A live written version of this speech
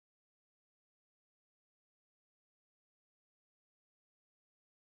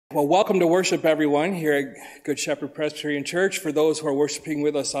Well, welcome to worship, everyone, here at Good Shepherd Presbyterian Church. For those who are worshiping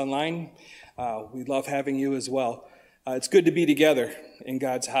with us online, we love having you as well. It's good to be together in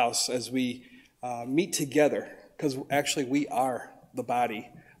God's house as we meet together, because actually we are the body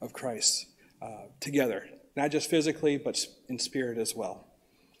of Christ together, not just physically, but in spirit as well.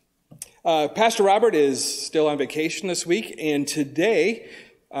 Pastor Robert is still on vacation this week, and today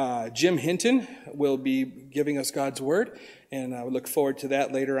Jim Hinton will be giving us God's Word, and I look forward to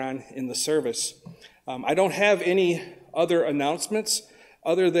that later on in the service. I don't have any other announcements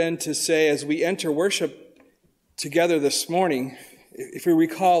other than to say, as we enter worship together this morning, if we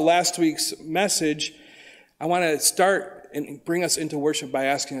recall last week's message, I want to start and bring us into worship by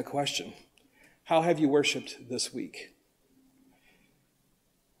asking a question. How have you worshiped this week?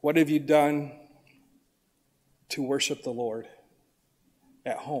 What have you done to worship the Lord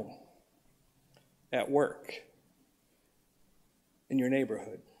at home, at work, in your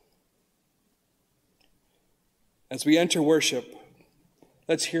neighborhood? As we enter worship,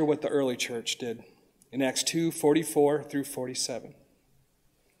 let's hear what the early church did in Acts 2:44 through 47.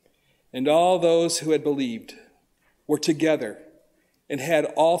 And all those who had believed were together and had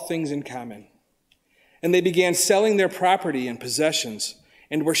all things in common. And they began selling their property and possessions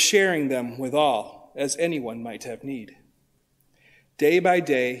and were sharing them with all, as anyone might have need. Day by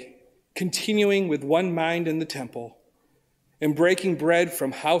day, continuing with one mind in the temple, and breaking bread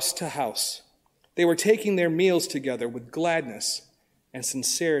from house to house, they were taking their meals together with gladness and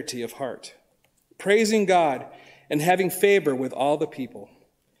sincerity of heart, praising God and having favor with all the people.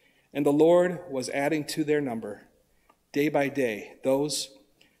 And the Lord was adding to their number, day by day, those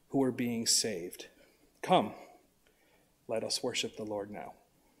who were being saved. Come, let us worship the Lord now.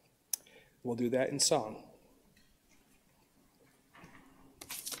 We'll do that in song.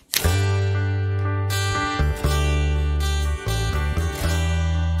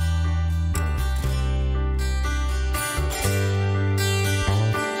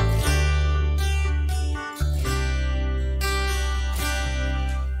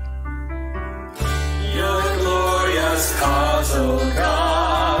 Cause, oh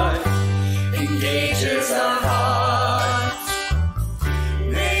God, engages our hearts.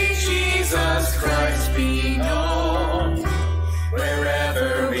 May Jesus Christ be known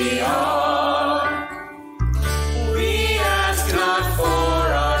wherever we are. We ask not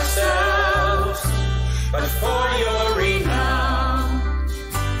for ourselves, but for your renown.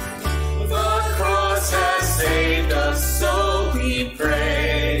 The cross has saved us, so we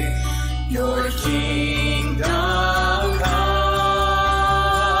pray, your kingdom.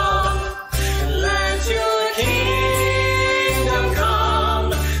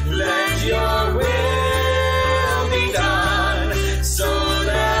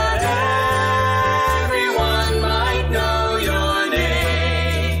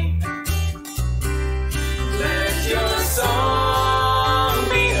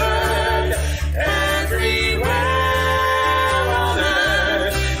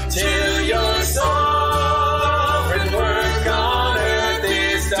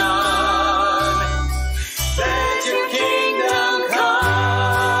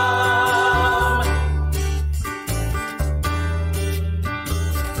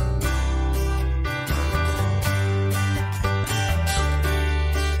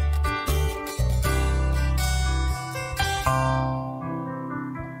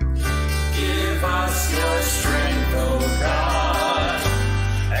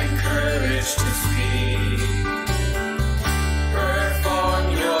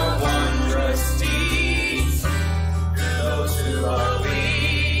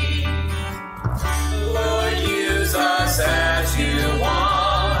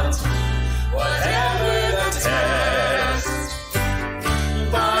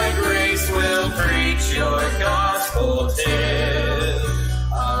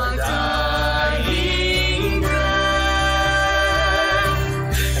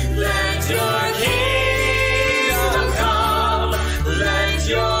 King.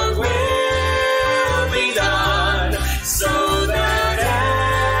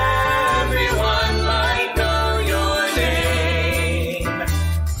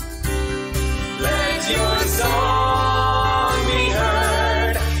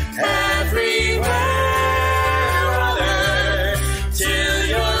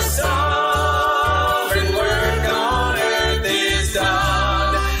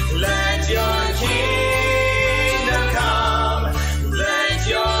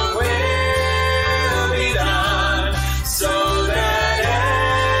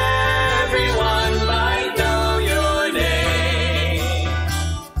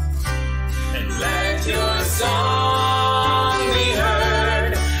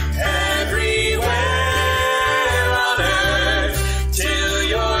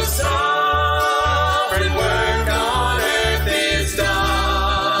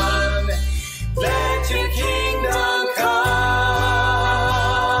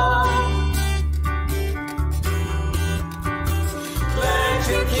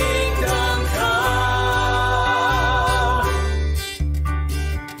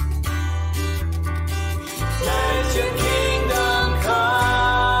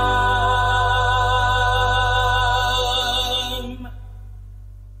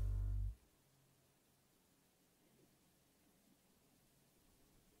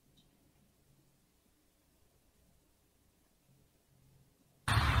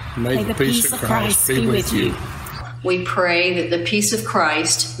 May the peace of Christ be with you. We pray that the peace of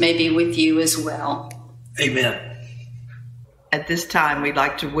Christ may be with you as well. Amen. At this time, we'd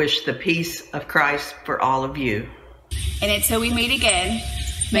like to wish the peace of Christ for all of you. And until we meet again,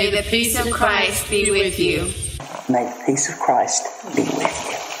 may the peace of Christ be with you. May the peace of Christ be with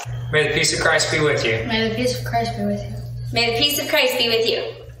you. May the peace of Christ be with you. May the peace of Christ be with you. May the peace of Christ be with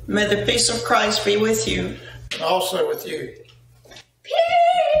you. May the peace of Christ be with you. And also with you.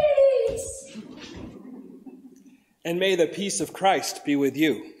 Peace! And may the peace of Christ be with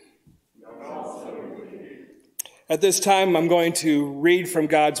you. At this time, I'm going to read from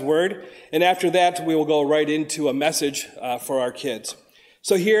God's Word, and after that, we will go right into a message for our kids.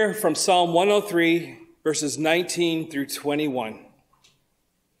 So here from Psalm 103, verses 19 through 21.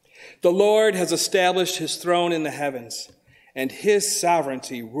 The Lord has established his throne in the heavens, and his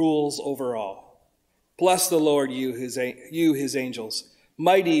sovereignty rules over all. Bless the Lord, you his angels,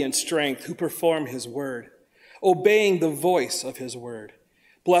 mighty in strength, who perform his word, obeying the voice of his word.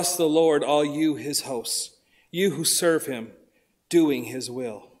 Bless the Lord, all you his hosts, you who serve him, doing his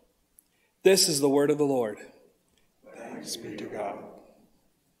will. This is the word of the Lord. Thanks be to God.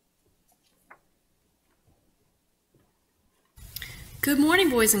 Good morning,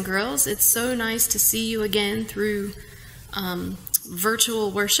 boys and girls. It's so nice to see you again through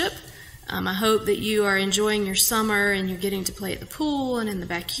virtual worship. I hope that you are enjoying your summer and you're getting to play at the pool and in the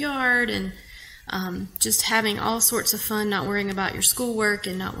backyard and just having all sorts of fun, not worrying about your schoolwork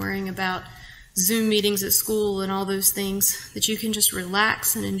and not worrying about Zoom meetings at school and all those things, that you can just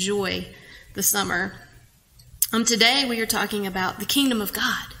relax and enjoy the summer. Today we are talking about the kingdom of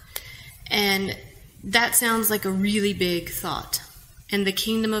God, and that sounds like a really big thought, and the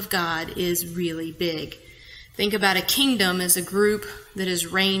kingdom of God is really big. Think about a kingdom as a group that is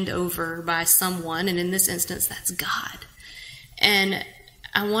reigned over by someone, and in this instance that's God. And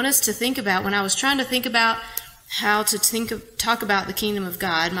I want us to think about, when I was trying to think about how to talk about the kingdom of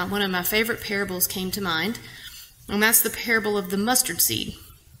God, one of my favorite parables came to mind, and that's the parable of the mustard seed.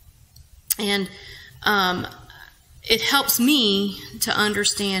 And it helps me to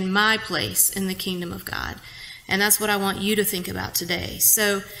understand my place in the kingdom of God. And that's what I want you to think about today.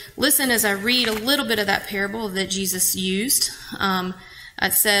 So listen as I read a little bit of that parable that Jesus used.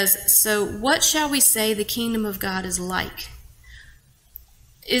 It says, "So what shall we say the kingdom of God is like?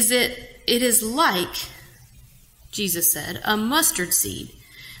 It is like, Jesus said, a mustard seed,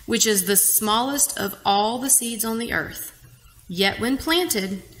 which is the smallest of all the seeds on the earth. Yet when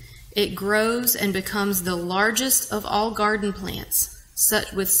planted, it grows and becomes the largest of all garden plants,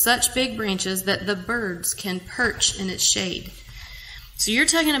 with such big branches that the birds can perch in its shade." So you're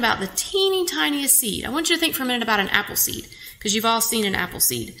talking about the teeny tiniest seed. I want you to think for a minute about an apple seed, because you've all seen an apple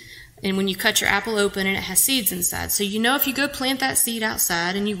seed. And when you cut your apple open and it has seeds inside. So you know if you go plant that seed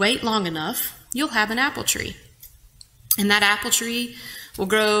outside and you wait long enough, you'll have an apple tree. And that apple tree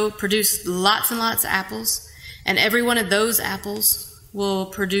will produce lots and lots of apples. And every one of those apples will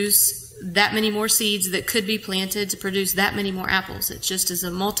produce that many more seeds that could be planted to produce that many more apples. It just is a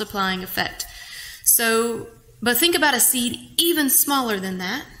multiplying effect. So, but think about a seed even smaller than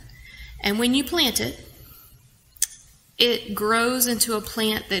that. And when you plant it, it grows into a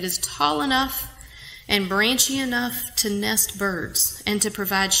plant that is tall enough and branchy enough to nest birds and to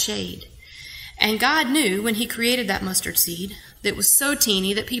provide shade. And God knew when he created that mustard seed that was so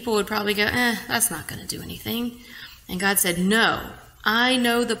teeny that people would probably go, that's not going to do anything. And God said, no, I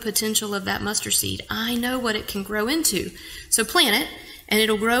know the potential of that mustard seed. I know what it can grow into. So plant it, and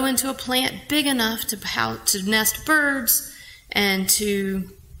it'll grow into a plant big enough to nest birds and to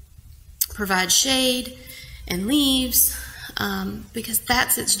provide shade and leaves, because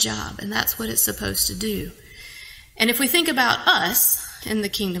that's its job, and that's what it's supposed to do. And if we think about us in the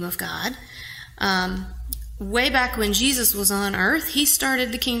kingdom of God, way back when Jesus was on earth, he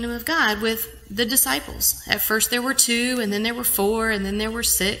started the kingdom of God with the disciples. At first there were 2, and then there were 4, and then there were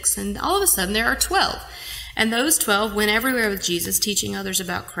 6, and all of a sudden there are 12. And those 12 went everywhere with Jesus, teaching others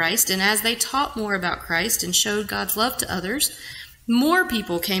about Christ. And as they taught more about Christ and showed God's love to others, more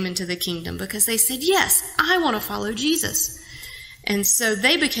people came into the kingdom because they said, yes, I want to follow Jesus. And so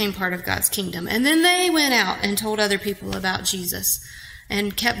they became part of God's kingdom. And then they went out and told other people about Jesus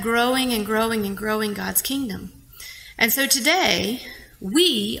and kept growing and growing and growing God's kingdom. And so today,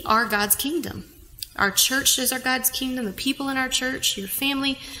 we are God's kingdom. Our churches are God's kingdom. The people in our church, your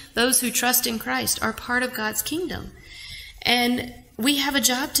family, those who trust in Christ are part of God's kingdom. And we have a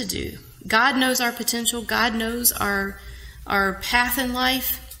job to do. God knows our potential. God knows our path in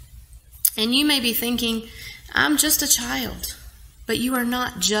life. And you may be thinking, I'm just a child. But you are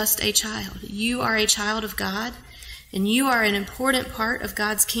not just a child. You are a child of God. And you are an important part of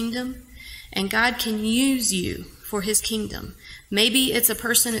God's kingdom, and God can use you for his kingdom. Maybe it's a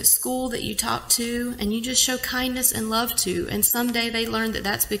person at school that you talk to and you just show kindness and love to, and someday they learn that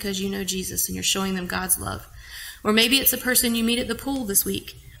that's because you know Jesus and you're showing them God's love. Or maybe it's a person you meet at the pool this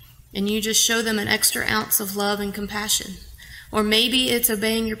week and you just show them an extra ounce of love and compassion. Or maybe it's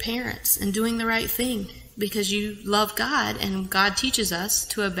obeying your parents and doing the right thing because you love God and God teaches us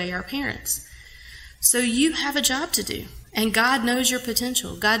to obey our parents. So you have a job to do, and God knows your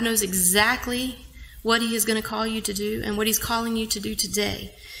potential. God knows exactly what he is going to call you to do and what he's calling you to do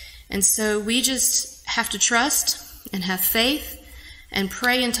today. And so we just have to trust and have faith and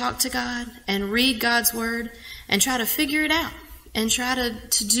pray and talk to God and read God's word and try to figure it out and try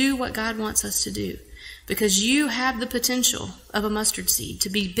to do what God wants us to do. Because you have the potential of a mustard seed to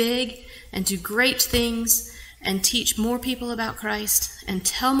be big and do great things and teach more people about Christ and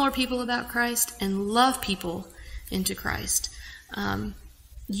tell more people about Christ and love people into Christ.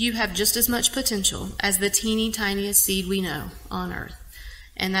 You have just as much potential as the teeny tiniest seed we know on earth.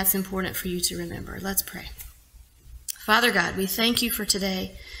 And that's important for you to remember. Let's pray. Father God, we thank you for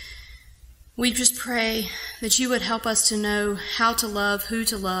today. We just pray that you would help us to know how to love, who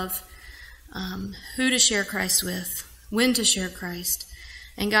to share Christ with, when to share Christ.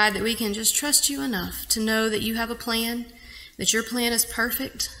 And God, that we can just trust you enough to know that you have a plan, that your plan is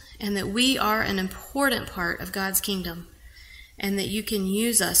perfect, and that we are an important part of God's kingdom, and that you can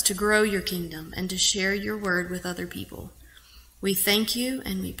use us to grow your kingdom and to share your word with other people. We thank you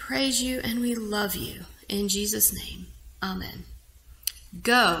and we praise you and we love you. In Jesus' name, amen.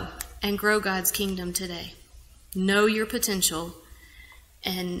 Go and grow God's kingdom today. Know your potential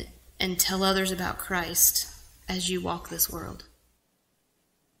and tell others about Christ as you walk this world.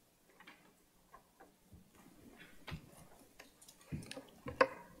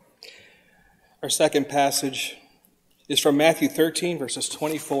 Our second passage is from Matthew 13, verses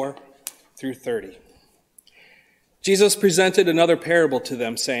 24 through 30. Jesus presented another parable to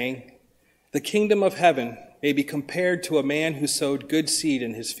them, saying, "The kingdom of heaven may be compared to a man who sowed good seed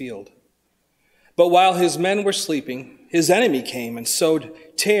in his field. But while his men were sleeping, his enemy came and sowed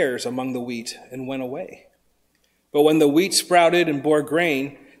tares among the wheat and went away. But when the wheat sprouted and bore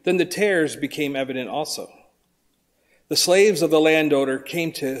grain, then the tares became evident also. The slaves of the landowner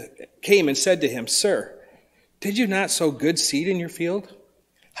came and said to him, 'Sir, did you not sow good seed in your field?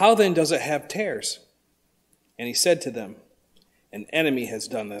 How then does it have tares?' And he said to them, 'An enemy has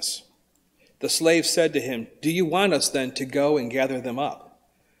done this.' The slave said to him, 'Do you want us then to go and gather them up?'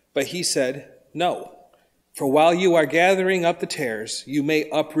 But he said, 'No, for while you are gathering up the tares, you may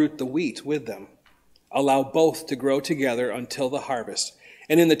uproot the wheat with them. Allow both to grow together until the harvest.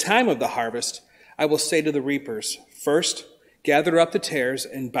 And in the time of the harvest, I will say to the reapers, first, gather up the tares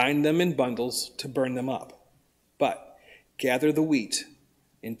and bind them in bundles to burn them up. But gather the wheat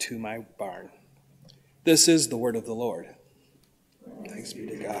into my barn.'" This is the word of the Lord. Thanks be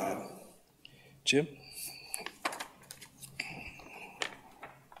to God. Jim?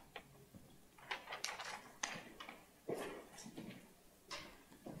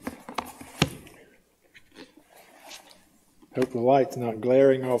 Hope the light's not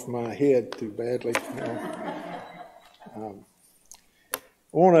glaring off my head too badly.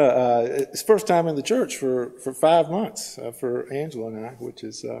 It's the first time in the church for 5 months for Angela and I, which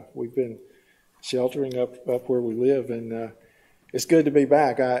is we've been sheltering up where we live, and it's good to be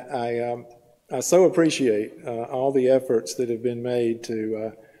back. I so appreciate all the efforts that have been made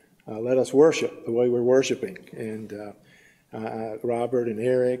to let us worship the way we're worshiping, and Robert and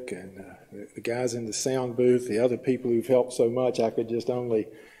Eric and the guys in the sound booth, the other people who've helped so much. I could just only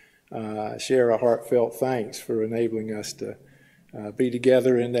share a heartfelt thanks for enabling us to be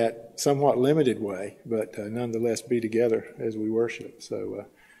together in that somewhat limited way, but nonetheless be together as we worship. So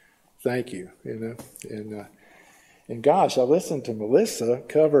thank you. And gosh, I listened to Melissa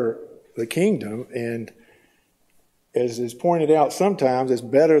cover the kingdom, and as is pointed out, sometimes it's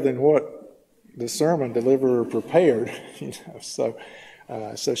better than what the sermon deliverer prepared. So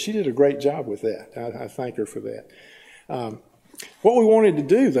she did a great job with that. I thank her for that. What we wanted to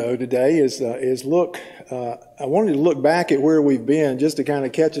do, though, today is look. I wanted to look back at where we've been, just to kind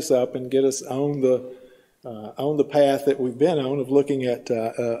of catch us up and get us on the path that we've been on of looking at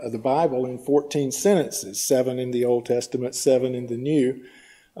the Bible in 14 sentences, 7 in the Old Testament, 7 in the New.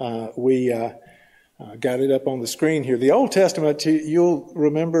 We got it up on the screen here. The Old Testament, you'll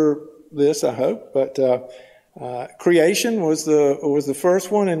remember this, I hope, but creation was the first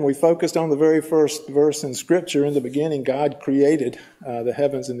one, and we focused on the very first verse in Scripture. In the beginning, God created the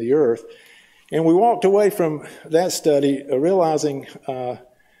heavens and the earth. And we walked away from that study realizing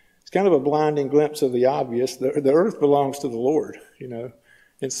kind of a blinding glimpse of the obvious. The earth belongs to the Lord, you know.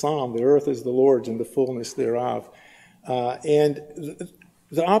 In Psalm, the earth is the Lord's and the fullness thereof. And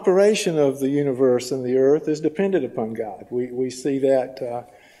the operation of the universe and the earth is dependent upon God. We see that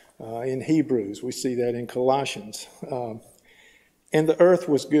in Hebrews. We see that in Colossians. And the earth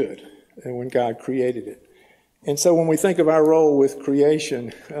was good and when God created it. And so when we think of our role with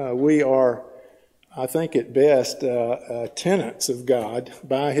creation, we are, I think at best, tenants of God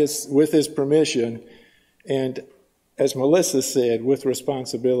with His permission, and as Melissa said, with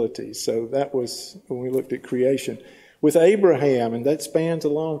responsibilities. So that was when we looked at creation. With Abraham, and that spans a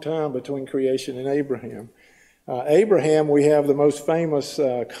long time between creation and Abraham. Abraham, we have the most famous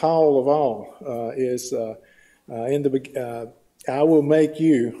call of all, is I will make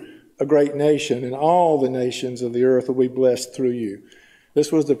you a great nation, and all the nations of the earth will be blessed through you.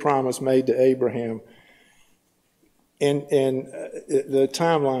 This was the promise made to Abraham. And the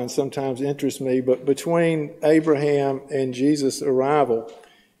timeline sometimes interests me, but between Abraham and Jesus' arrival,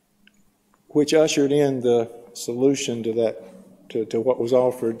 which ushered in the solution to that, to what was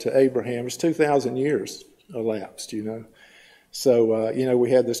offered to Abraham, it's 2,000 years elapsed, you know. So,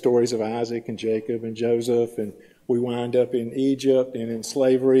 we had the stories of Isaac and Jacob and Joseph, and we wind up in Egypt and in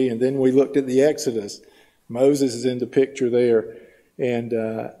slavery, and then we looked at the Exodus. Moses is in the picture there. And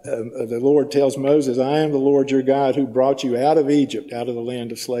the Lord tells Moses, I am the Lord your God who brought you out of Egypt, out of the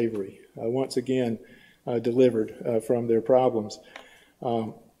land of slavery, once again delivered from their problems.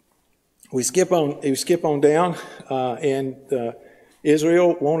 We skip on down, and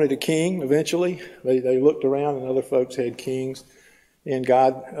Israel wanted a king eventually. They looked around and other folks had kings. And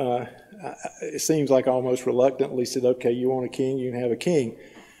God, it seems like almost reluctantly said, okay, you want a king, you can have a king.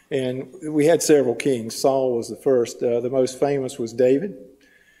 And we had several kings. Saul was the first. The most famous was David,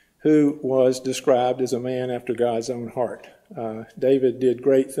 who was described as a man after God's own heart. David did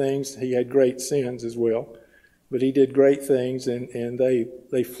great things. He had great sins as well. But he did great things, and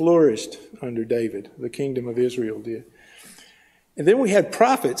they flourished under David. The kingdom of Israel did. And then we had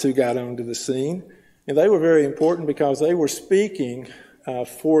prophets who got onto the scene, and they were very important because they were speaking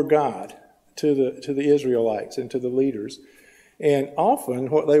for God to the Israelites and to the leaders. And often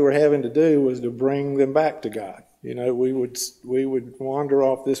what they were having to do was to bring them back to God. You know, we would wander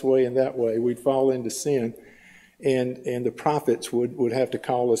off this way and that way. We'd fall into sin, and the prophets would have to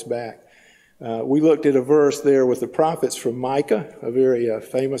call us back. We looked at a verse there with the prophets from Micah, a very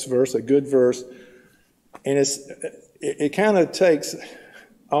famous verse, a good verse. And it kind of takes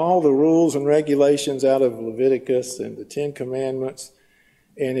all the rules and regulations out of Leviticus and the Ten Commandments,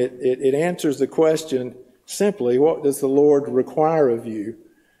 and it answers the question simply, what does the Lord require of you?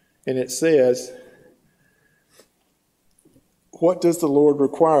 And it says, what does the Lord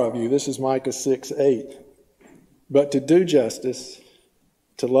require of you? This is Micah 6:8. But to do justice,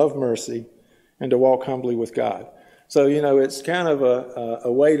 to love mercy, and to walk humbly with God. So, it's kind of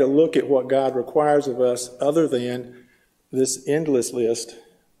a way to look at what God requires of us other than this endless list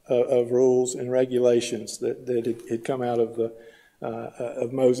of rules and regulations that had come out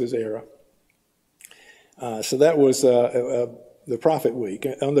of Moses' era. So that was the prophet week.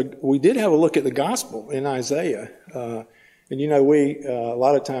 We did have a look at the gospel in Isaiah. And we a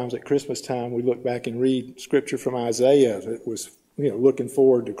lot of times at Christmas time, we look back and read scripture from Isaiah that was, looking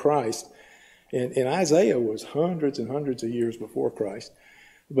forward to Christ. And Isaiah was hundreds and hundreds of years before Christ.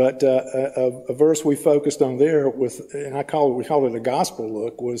 But a verse we focused on there and we call it a gospel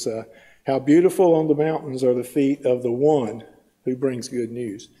look, was how beautiful on the mountains are the feet of the one who brings good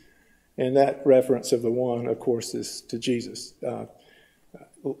news. And that reference of the one, of course, is to Jesus.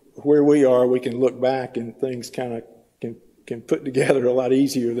 Where we are, we can look back and things kind of can put together a lot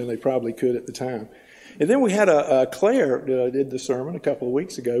easier than they probably could at the time. And then we had Claire did the sermon a couple of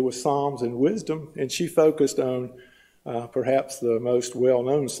weeks ago with Psalms and Wisdom, and she focused on perhaps the most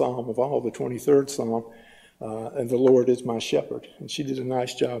well-known psalm of all, the 23rd Psalm, and the Lord is my shepherd. And she did a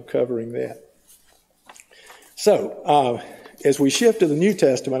nice job covering that. So, as we shift to the New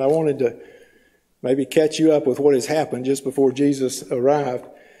Testament, I wanted to maybe catch you up with what has happened just before Jesus arrived.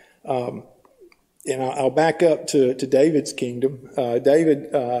 And I'll back up to David's kingdom. David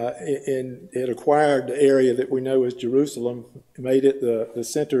had acquired the area that we know as Jerusalem, made it the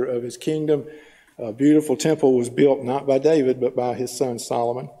center of his kingdom. A beautiful temple was built not by David, but by his son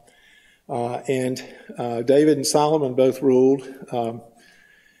Solomon. And David and Solomon both ruled.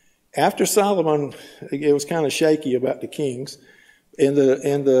 After Solomon, it was kind of shaky about the kings, and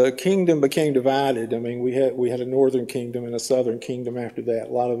the kingdom became divided. I mean, we had a northern kingdom and a southern kingdom after that.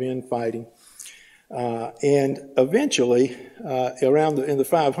 A lot of infighting. And eventually, in the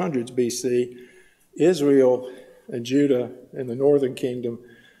 500s BC, Israel and Judah and the northern kingdom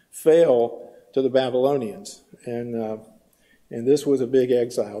fell to the Babylonians. And this was a big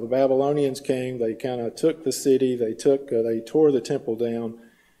exile. The Babylonians came, they kind of took the city, they tore the temple down,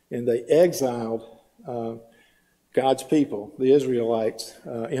 and they exiled God's people, the Israelites,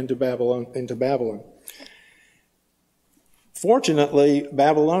 into Babylon. Fortunately,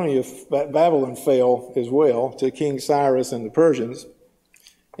 Babylon fell as well to King Cyrus and the Persians.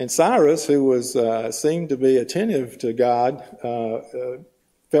 And Cyrus, who was seemed to be attentive to God,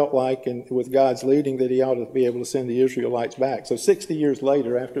 felt like, and with God's leading, that he ought to be able to send the Israelites back. So 60 years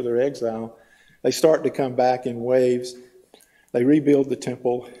later, after their exile, they start to come back in waves. They rebuild the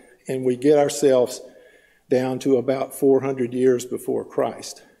temple, and we get ourselves down to about 400 years before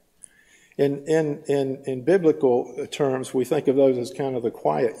Christ. In biblical terms, we think of those as kind of the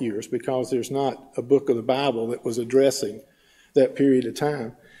quiet years, because there's not a book of the Bible that was addressing that period of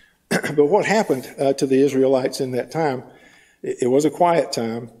time. But what happened to the Israelites in that time? It was a quiet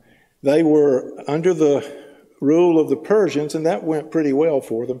time. They were under the rule of the Persians, and that went pretty well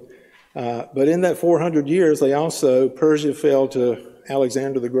for them. But in that 400 years, Persia fell to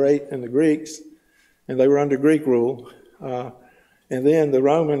Alexander the Great and the Greeks, and they were under Greek rule. And then the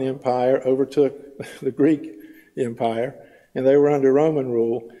Roman Empire overtook the Greek Empire, and they were under Roman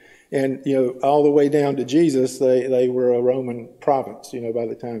rule. And, all the way down to Jesus, they were a Roman province, by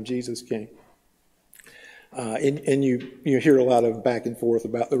the time Jesus came. And you hear a lot of back and forth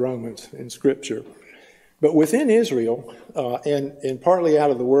about the Romans in Scripture. But within Israel, and partly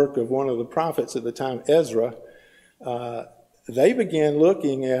out of the work of one of the prophets at the time, Ezra, they began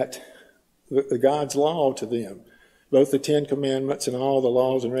looking at the God's law to them, both the Ten Commandments and all the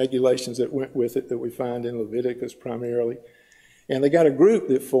laws and regulations that went with it that we find in Leviticus primarily. And they got a group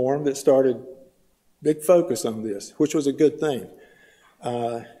that formed that started big focus on this, which was a good thing.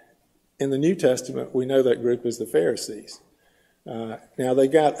 In the New Testament, we know that group as the Pharisees. Now, they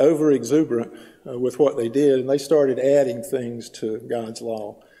got over exuberant with what they did, and they started adding things to God's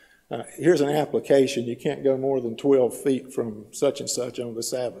law. Here's an application. You can't go more than 12 feet from such and such on the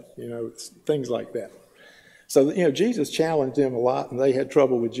Sabbath, things like that. So, Jesus challenged them a lot, and they had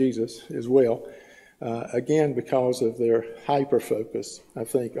trouble with Jesus as well, again, because of their hyper-focus, I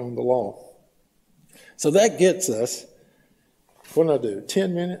think, on the law. So that gets us, what did I do,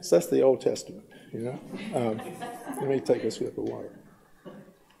 10 minutes? That's the Old Testament, Let me take a sip of water.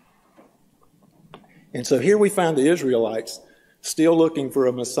 And so here we find the Israelites still looking for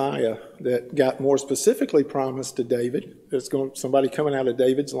a Messiah that got more specifically promised to David. There's somebody coming out of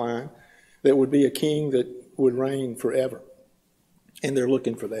David's line that would be a king that would reign forever. And they're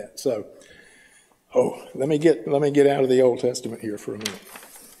looking for that. So, let me get out of the Old Testament here for a minute.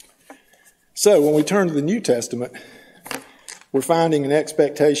 So when we turn to the New Testament, we're finding an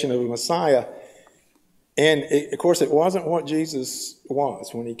expectation of a Messiah. And of course, it wasn't what Jesus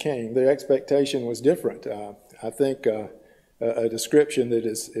was when he came. Their expectation was different. I think a description that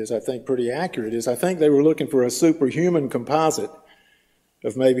is I think pretty accurate is I think they were looking for a superhuman composite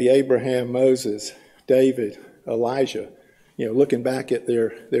of maybe Abraham, Moses, David, Elijah, looking back at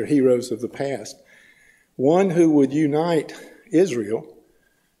their heroes of the past. One who would unite Israel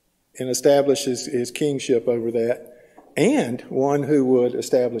and establish his kingship over that, and one who would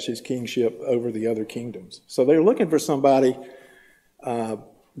establish his kingship over the other kingdoms. So they're looking for somebody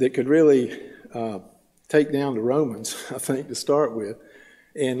that could really take down the Romans, I think, to start with,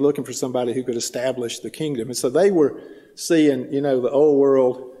 and looking for somebody who could establish the kingdom. And so they were seeing, the old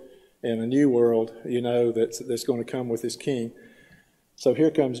world and a new world, that's going to come with this king. So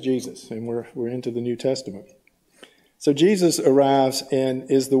here comes Jesus, and we're into the New Testament. So Jesus arrives and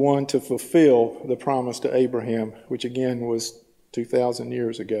is the one to fulfill the promise to Abraham, which again was 2,000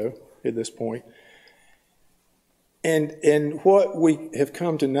 years ago at this point. And what we have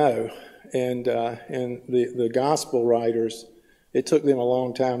come to know, and the gospel writers, it took them a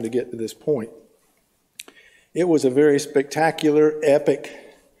long time to get to this point. It was a very spectacular, epic,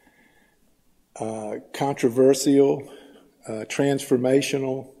 controversial,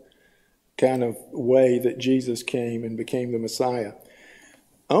 transformational kind of way that Jesus came and became the Messiah.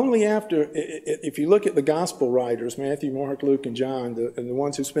 Only after, if you look at the gospel writers, Matthew, Mark, Luke, and John, and the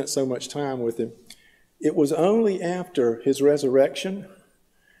ones who spent so much time with him, it was only after his resurrection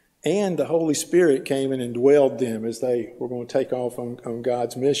and the Holy Spirit came and indwelled them as they were going to take off on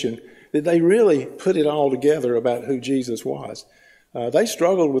God's mission that they really put it all together about who Jesus was. They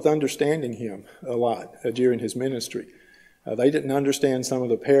struggled with understanding him a lot during his ministry. They didn't understand some of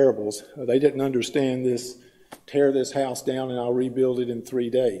the parables. They didn't understand this, tear this house down and I'll rebuild it in 3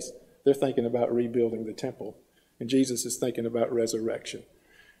 days. They're thinking about rebuilding the temple. And Jesus is thinking about resurrection.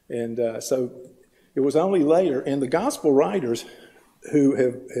 And so it was only later, and the gospel writers who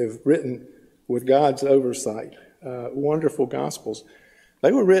have written with God's oversight wonderful gospels.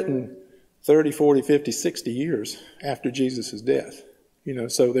 They were written 30, 40, 50, 60 years after Jesus' death.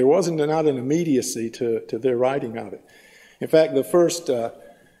 So there wasn't not an immediacy to their writing of it. In fact, the first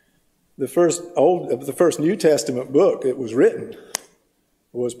New Testament book that was written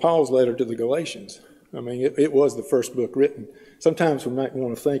was Paul's letter to the Galatians. I mean, it was the first book written. Sometimes we might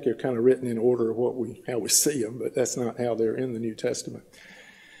want to think they're kind of written in order of how we see them, but that's not how they're in the New Testament.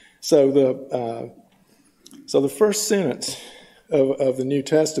 So the first sentence of the New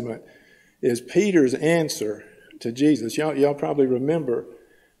Testament is Peter's answer to Jesus. Y'all probably remember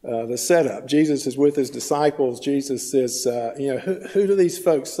the setup. Jesus is with his disciples. Jesus says, who do these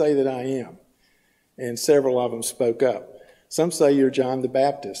folks say that I am? And several of them spoke up. Some say you're John the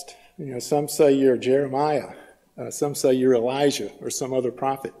Baptist. Some say you're Jeremiah. Some say you're Elijah or some other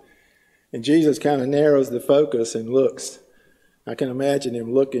prophet. And Jesus kind of narrows the focus and looks. I can imagine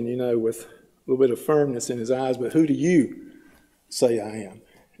him looking, with a little bit of firmness in his eyes. But who do you say I am?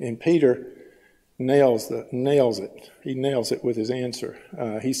 And Peter nails it. He nails it with his answer.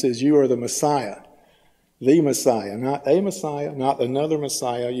 He says, you are the Messiah, not a Messiah, not another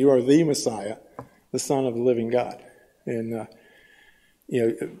Messiah. You are the Messiah, the Son of the living God. And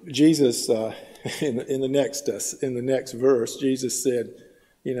Jesus in the next verse, Jesus said,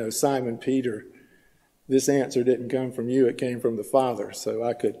 Simon Peter, this answer didn't come from you; it came from the Father. So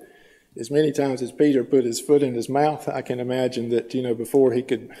I could. As many times as Peter put his foot in his mouth, I can imagine that, before he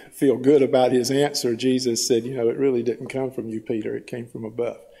could feel good about his answer, Jesus said, it really didn't come from you, Peter. It came from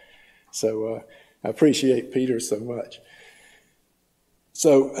above. So I appreciate Peter so much.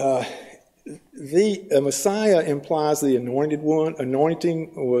 So the Messiah implies the anointed one.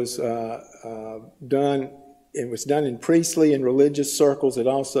 Anointing was done. It was done in priestly and religious circles. It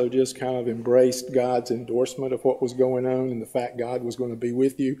also just kind of embraced God's endorsement of what was going on and the fact God was going to be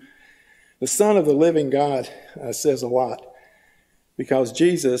with you. The Son of the living God says a lot, because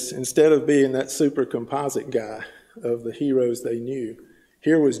Jesus, instead of being that super composite guy of the heroes they knew,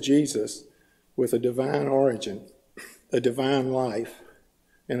 here was Jesus with a divine origin, a divine life,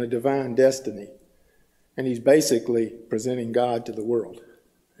 and a divine destiny. And he's basically presenting God to the world.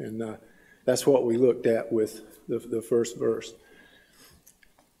 And that's what we looked at with the first verse.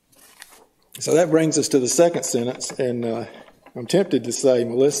 So that brings us to the second sentence, and I'm tempted to say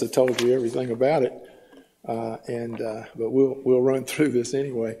Melissa told you everything about it, but we'll run through this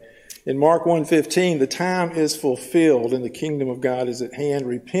anyway. In Mark 1:15, the time is fulfilled and the kingdom of God is at hand.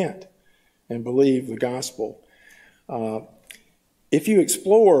 Repent and believe the gospel. If you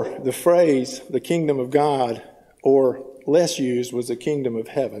explore the phrase, the kingdom of God, or less used was the kingdom of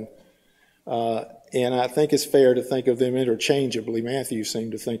heaven, and I think it's fair to think of them interchangeably. Matthew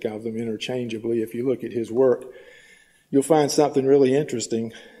seemed to think of them interchangeably if you look at his work. You'll find something really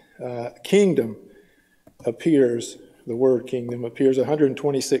interesting. Kingdom appears, the word kingdom appears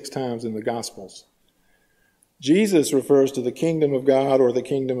 126 times in the Gospels. Jesus refers to the kingdom of God or the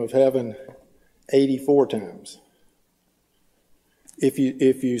kingdom of heaven 84 times. If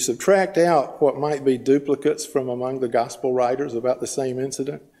you subtract out what might be duplicates from among the gospel writers about the same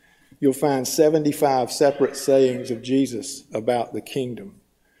incident, you'll find 75 separate sayings of Jesus about the kingdom.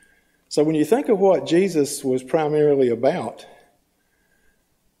 So when you think of what Jesus was primarily about,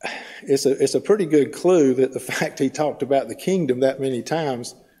 it's a pretty good clue that the fact he talked about the kingdom that many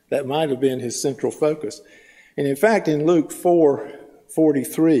times, that might have been his central focus. And in fact, in Luke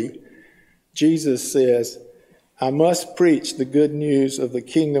 4:43, Jesus says, I must preach the good news of the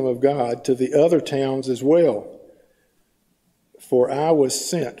kingdom of God to the other towns as well, for I was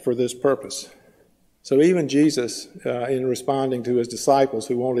sent for this purpose. So even Jesus, in responding to his disciples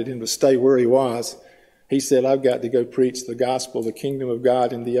who wanted him to stay where he was, he said, I've got to go preach the gospel, the kingdom of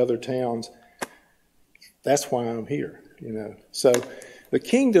God in the other towns. That's why I'm here, So the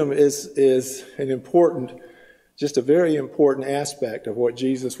kingdom is an important, just a very important aspect of what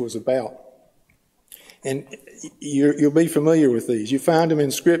Jesus was about. And you'll be familiar with these. You find them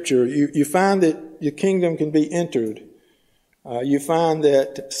in Scripture. You find that your kingdom can be entered. You find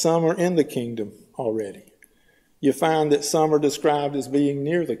that some are in the kingdom already. You find that some are described as being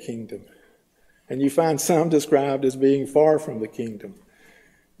near the kingdom. And you find some described as being far from the kingdom.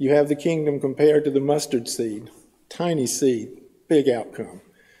 You have the kingdom compared to the mustard seed. Tiny seed, big outcome.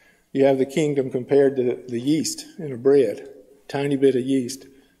 You have the kingdom compared to the yeast in a bread. Tiny bit of yeast,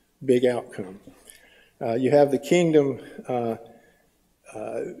 big outcome. You have the kingdom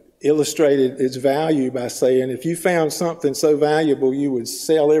illustrated its value by saying, if you found something so valuable you would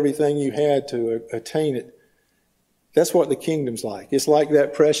sell everything you had to attain it. That's what the kingdom's like. It's like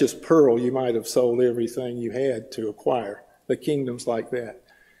that precious pearl you might have sold everything you had to acquire. the kingdom's like that.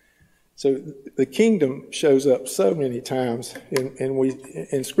 So the kingdom shows up so many times,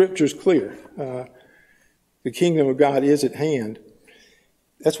 and Scripture's clear. The kingdom of God is at hand.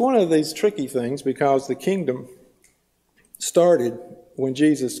 That's one of these tricky things, because the kingdom started when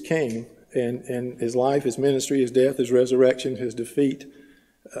Jesus came, and his life, his ministry, his death, his resurrection, his defeat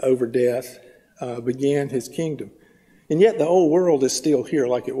over death began his kingdom. And yet the whole world is still here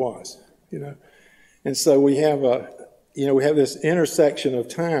like it was, you know. And so we have this intersection of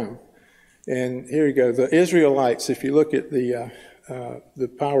time. And here you go. The Israelites, if you look at the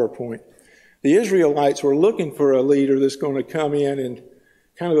PowerPoint, the Israelites were looking for a leader that's going to come in and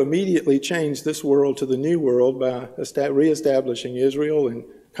kind of immediately change this world to the new world by reestablishing Israel and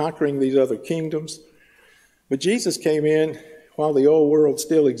conquering these other kingdoms. But Jesus came in while the old world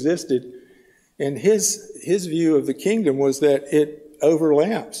still existed, and his view of the kingdom was that it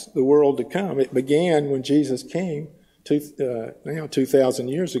overlaps the world to come. It began when Jesus came, now 2,000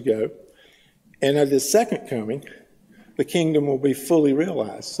 years ago, and at his second coming, the kingdom will be fully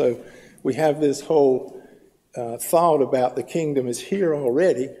realized. So we have this whole thought about the kingdom is here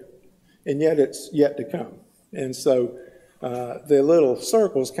already, and yet it's yet to come. And so the little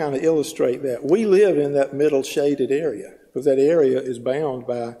circles kind of illustrate that. We live in that middle shaded area, because that area is bound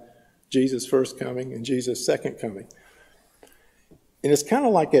by Jesus' first coming and Jesus' second coming. And it's kind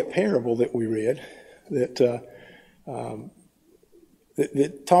of like that parable that we read that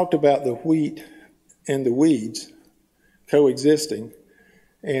talked about the wheat and the weeds coexisting.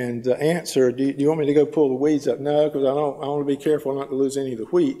 And the answer, do you want me to go pull the weeds up? No, because I want to be careful not to lose any of the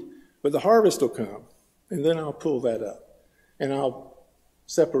wheat. But the harvest will come, and then I'll pull that up, and I'll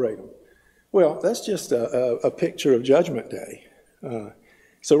separate them. Well, that's just a picture of Judgment Day.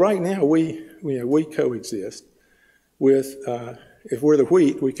 So right now we coexist with, if we're the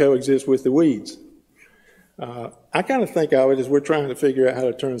wheat, we coexist with the weeds. I kind of think of it as we're trying to figure out how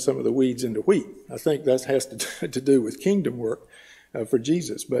to turn some of the weeds into wheat. I think that has to do with kingdom work for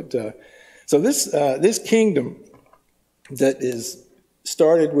Jesus. But so this kingdom that is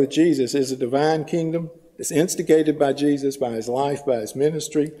started with Jesus is a divine kingdom. It's instigated by Jesus, by his life, by his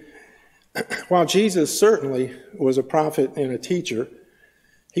ministry. While Jesus certainly was a prophet and a teacher,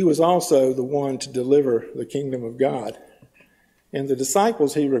 he was also the one to deliver the kingdom of God. And the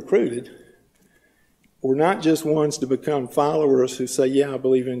disciples he recruited were not just ones to become followers who say, yeah, I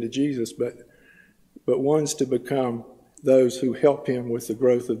believe into Jesus, but ones to become those who help him with the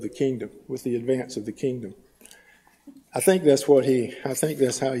growth of the kingdom, with the advance of the kingdom. I think that's how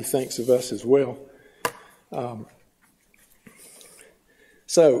he thinks of us as well.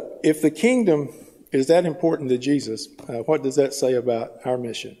 So if the kingdom is that important to Jesus, what does that say about our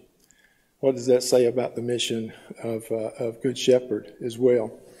mission? What does that say about the mission of Good Shepherd as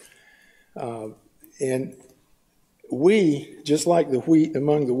well? And we, just like the wheat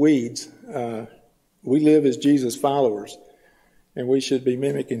among the weeds, we live as Jesus followers, and we should be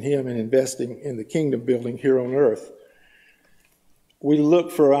mimicking him and investing in the kingdom building here on earth. We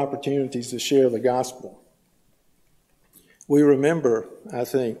look for opportunities to share the gospel. We remember, I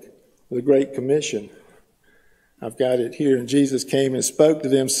think, the Great Commission. I've got it here. And Jesus came and spoke to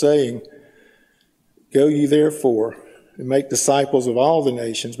them, saying, "Go ye therefore and make disciples of all the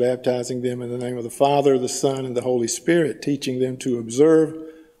nations, baptizing them in the name of the Father, the Son, and the Holy Spirit, teaching them to observe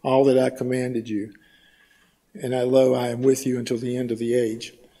all that I commanded you. And lo, I am with you until the end of the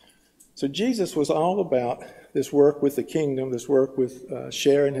age." So Jesus was all about this work with the kingdom, this work with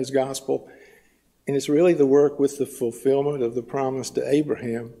sharing his gospel. And it's really the work with the fulfillment of the promise to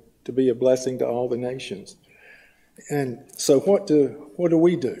Abraham to be a blessing to all the nations. And so what do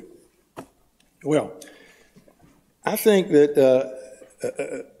we do? Well, I think that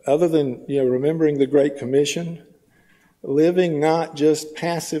other than remembering the Great Commission, living not just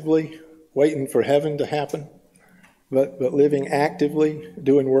passively waiting for heaven to happen, but living actively,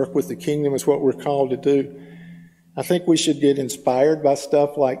 doing work with the kingdom is what we're called to do. I think we should get inspired by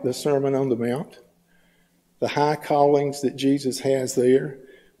stuff like the Sermon on the Mount, the high callings that Jesus has there.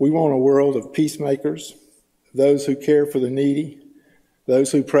 We want a world of peacemakers, those who care for the needy,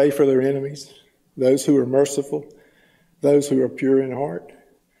 those who pray for their enemies, those who are merciful, those who are pure in heart.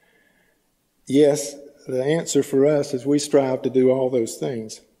 Yes, the answer for us is we strive to do all those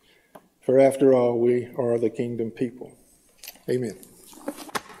things. For after all, we are the kingdom people. Amen.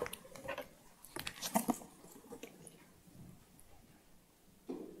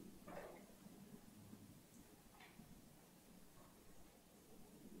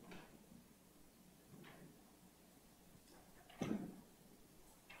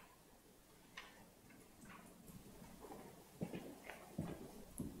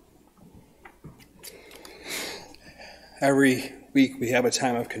 Every week we have a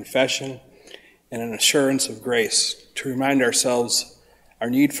time of confession and an assurance of grace to remind ourselves our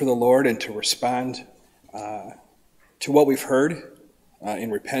need for the Lord and to respond to what we've heard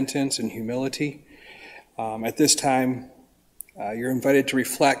in repentance and humility. At this time, you're invited to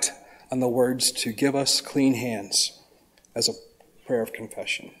reflect on the words to give us clean hands as a prayer of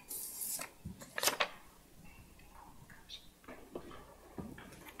confession.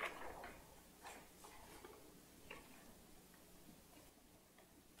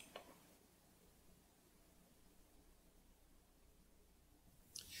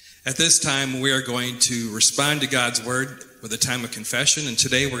 At this time, we are going to respond to God's word with a time of confession, and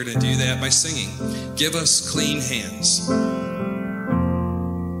today we're going to do that by singing, "Give Us Clean Hands."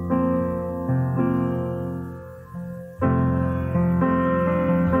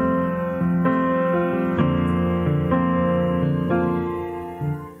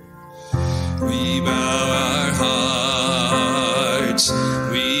 We bow our hearts,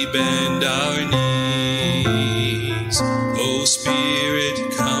 we bend our knees, O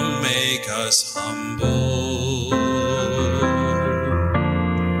Spirit, come make us humble.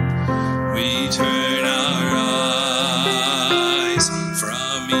 We turn our eyes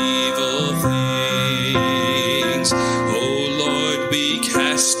from evil things. O Lord, we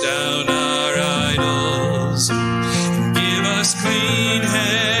cast down our idols. And give us clean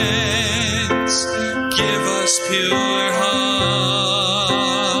hands, give us pure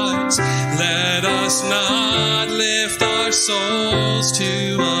hearts. Let us not lift our souls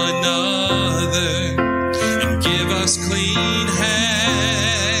to another. And give us clean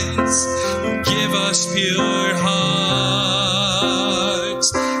hands, give us pure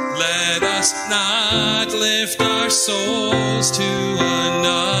hearts. Let us not lift our souls to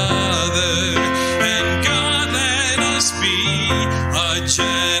another. And God, let us be a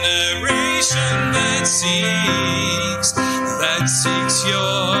generation that seeks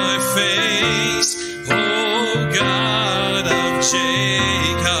your face, O God of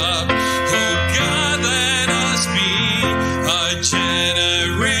Jacob. Oh God, let us be a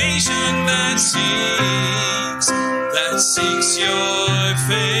generation that seeks your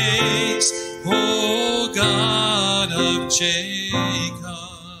face, O God of Jacob.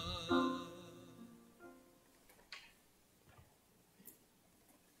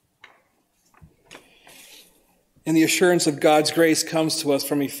 And the assurance of God's grace comes to us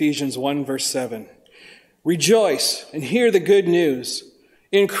from Ephesians 1, verse 7. Rejoice and hear the good news.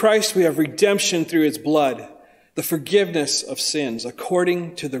 In Christ we have redemption through his blood, the forgiveness of sins,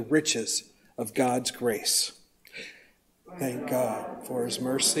 according to the riches of God's grace. Thank God for his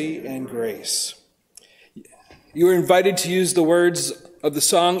mercy and grace. You are invited to use the words of the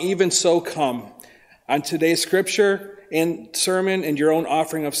song, "Even So Come," on today's scripture and sermon and your own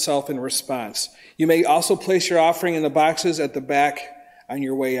offering of self in response. You may also place your offering in the boxes at the back on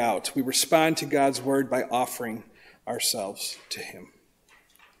your way out. We respond to God's word by offering ourselves to him.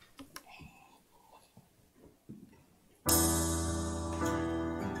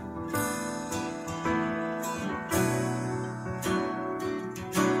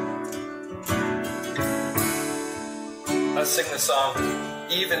 Let's sing the song,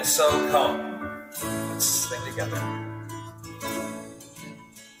 "Even So Come." Let's sing together.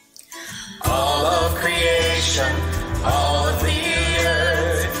 All of creation, all of the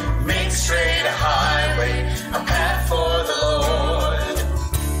earth, make straight a highway, a path for the Lord.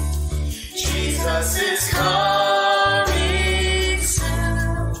 Jesus is coming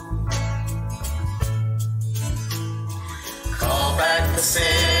soon. Call back the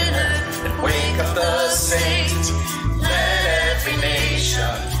sinner and wake up the saint. Let every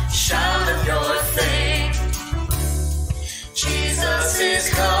nation shout of your faith. Jesus is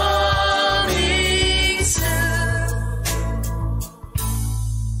coming soon.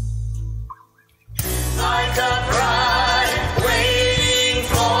 Like a bride waiting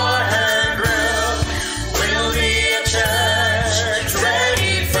for her groom, we'll be a church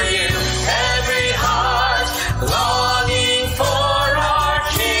ready for you. Every heart longing for our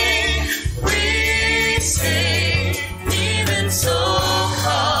King, we sing, even so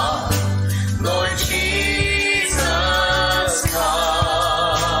come, Lord Jesus, come.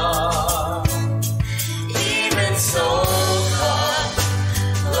 Even so come,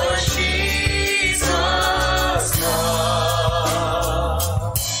 Lord Jesus,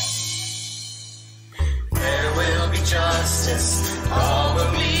 come. There will be justice, all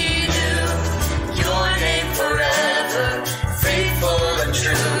will be new. Your name forever, faithful and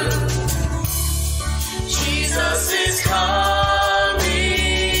true. Jesus is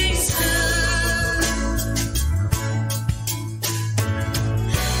coming soon.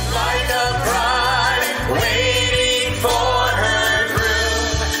 Like a bride waiting for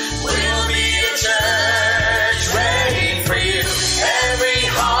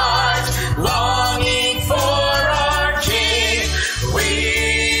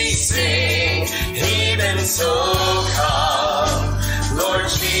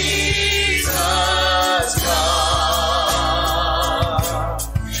Jesus, come.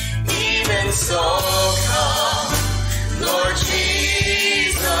 Even so, come, Lord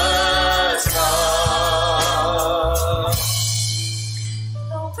Jesus, come.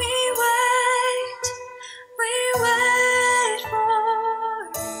 Oh, we wait for you.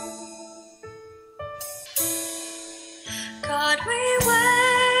 God, we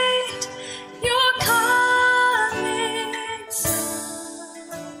wait, you're coming soon.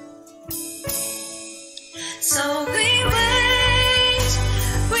 So we wait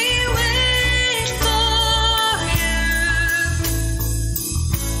for you.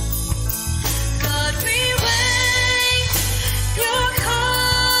 God, we wait, you're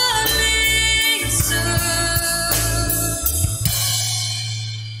coming soon.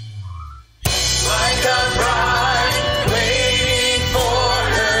 Like a bride waiting for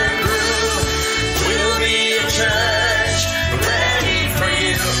her groom, we'll be a church ready for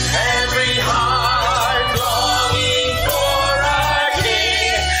you. Every heart longing for our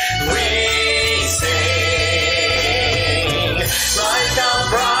King, we sing. Like a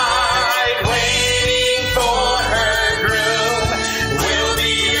bride waiting for her groom, we'll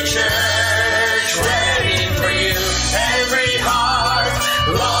be a church ready for you. Every heart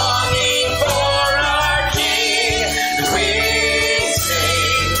longing for our King, we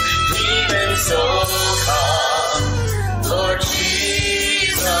sing. Even so, come, Lord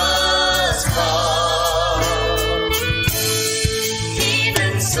Jesus, come.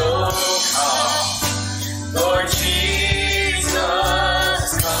 Even so, come, Lord Jesus,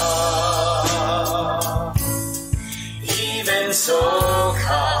 come. Even so,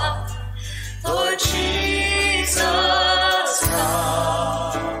 come, Lord Jesus,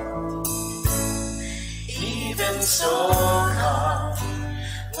 come. Even so, come,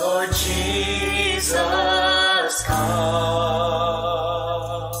 Lord Jesus, come.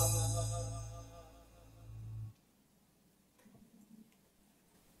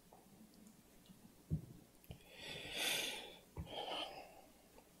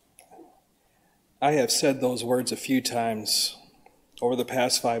 I have said those words a few times over the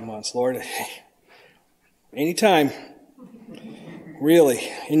past 5 months. Lord, anytime, really,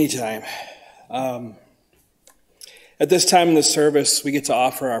 anytime. At this time in the service, we get to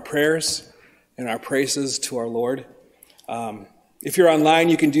offer our prayers and our praises to our Lord. If you're online,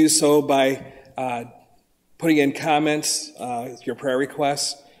 you can do so by putting in comments, your prayer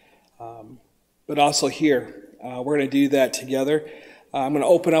requests. But also here, we're going to do that together. I'm going to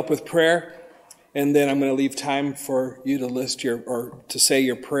open up with prayer, and then I'm going to leave time for you to list to say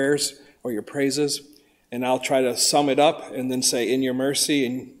your prayers or your praises. And I'll try to sum it up and then say, in your mercy,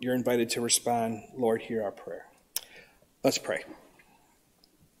 and you're invited to respond, Lord, hear our prayer. Let's pray.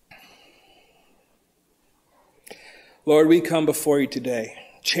 Lord, we come before you today,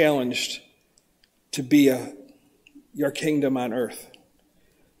 challenged to be your kingdom on earth.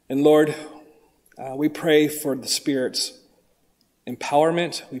 And Lord, we pray for the Spirit's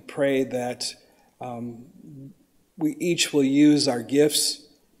empowerment. We pray that we each will use our gifts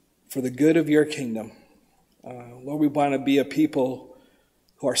for the good of your kingdom. Lord, we want to be a people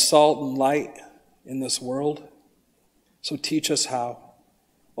who are salt and light in this world. So teach us how.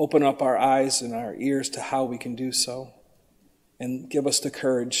 Open up our eyes and our ears to how we can do so. And give us the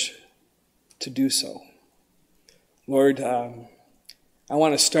courage to do so. Lord, I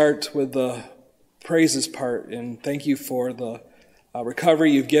want to start with the praises part. And thank you for the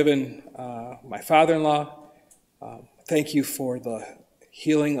recovery you've given my father-in-law. Thank you for the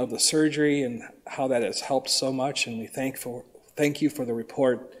healing of the surgery and how that has helped so much. And we thank you for the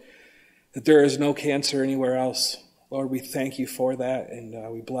report that there is no cancer anywhere else. Lord, we thank you for that, and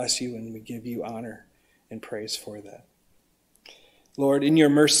we bless you, and we give you honor and praise for that. Lord, in your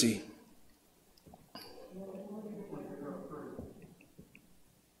mercy,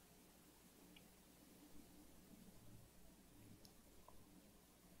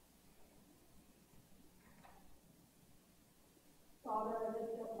 Father, I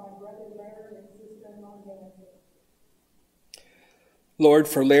lift up my brother Larry and sister-in-law Nancy. Lord,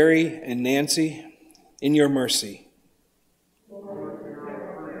 for Larry and Nancy, in your mercy.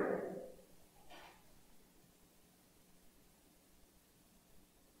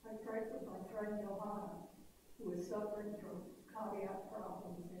 I pray for my friend Johanna, who is suffering from cardiac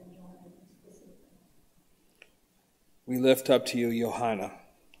problems and joint specifically. We lift up to you, Johanna,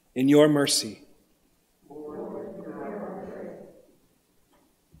 in your mercy.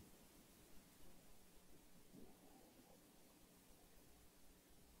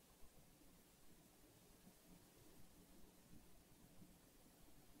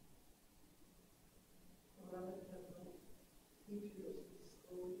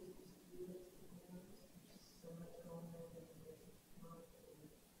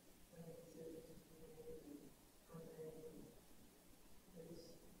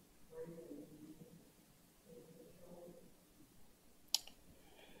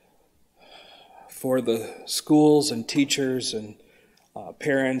 for the schools and teachers and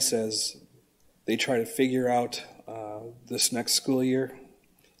parents as they try to figure out this next school year.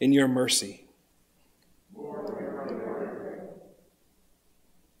 In your mercy.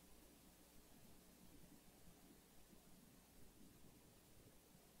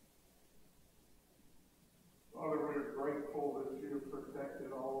 Father, we're grateful that you have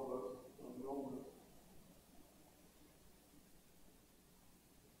protected all of us from illness.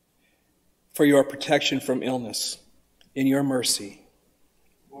 For your protection from illness, in your mercy.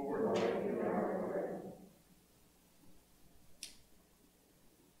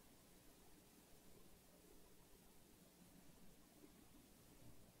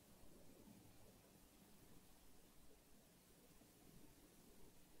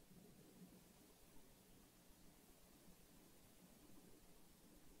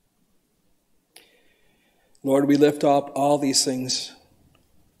 Lord, we lift up all these things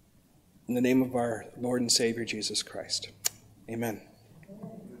in the name of our Lord and Savior, Jesus Christ. Amen.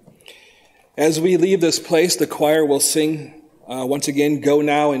 As we leave this place, the choir will sing once again, Go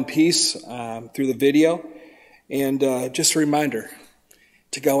Now in Peace, through the video. And just a reminder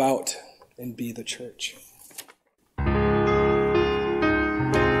to go out and be the church.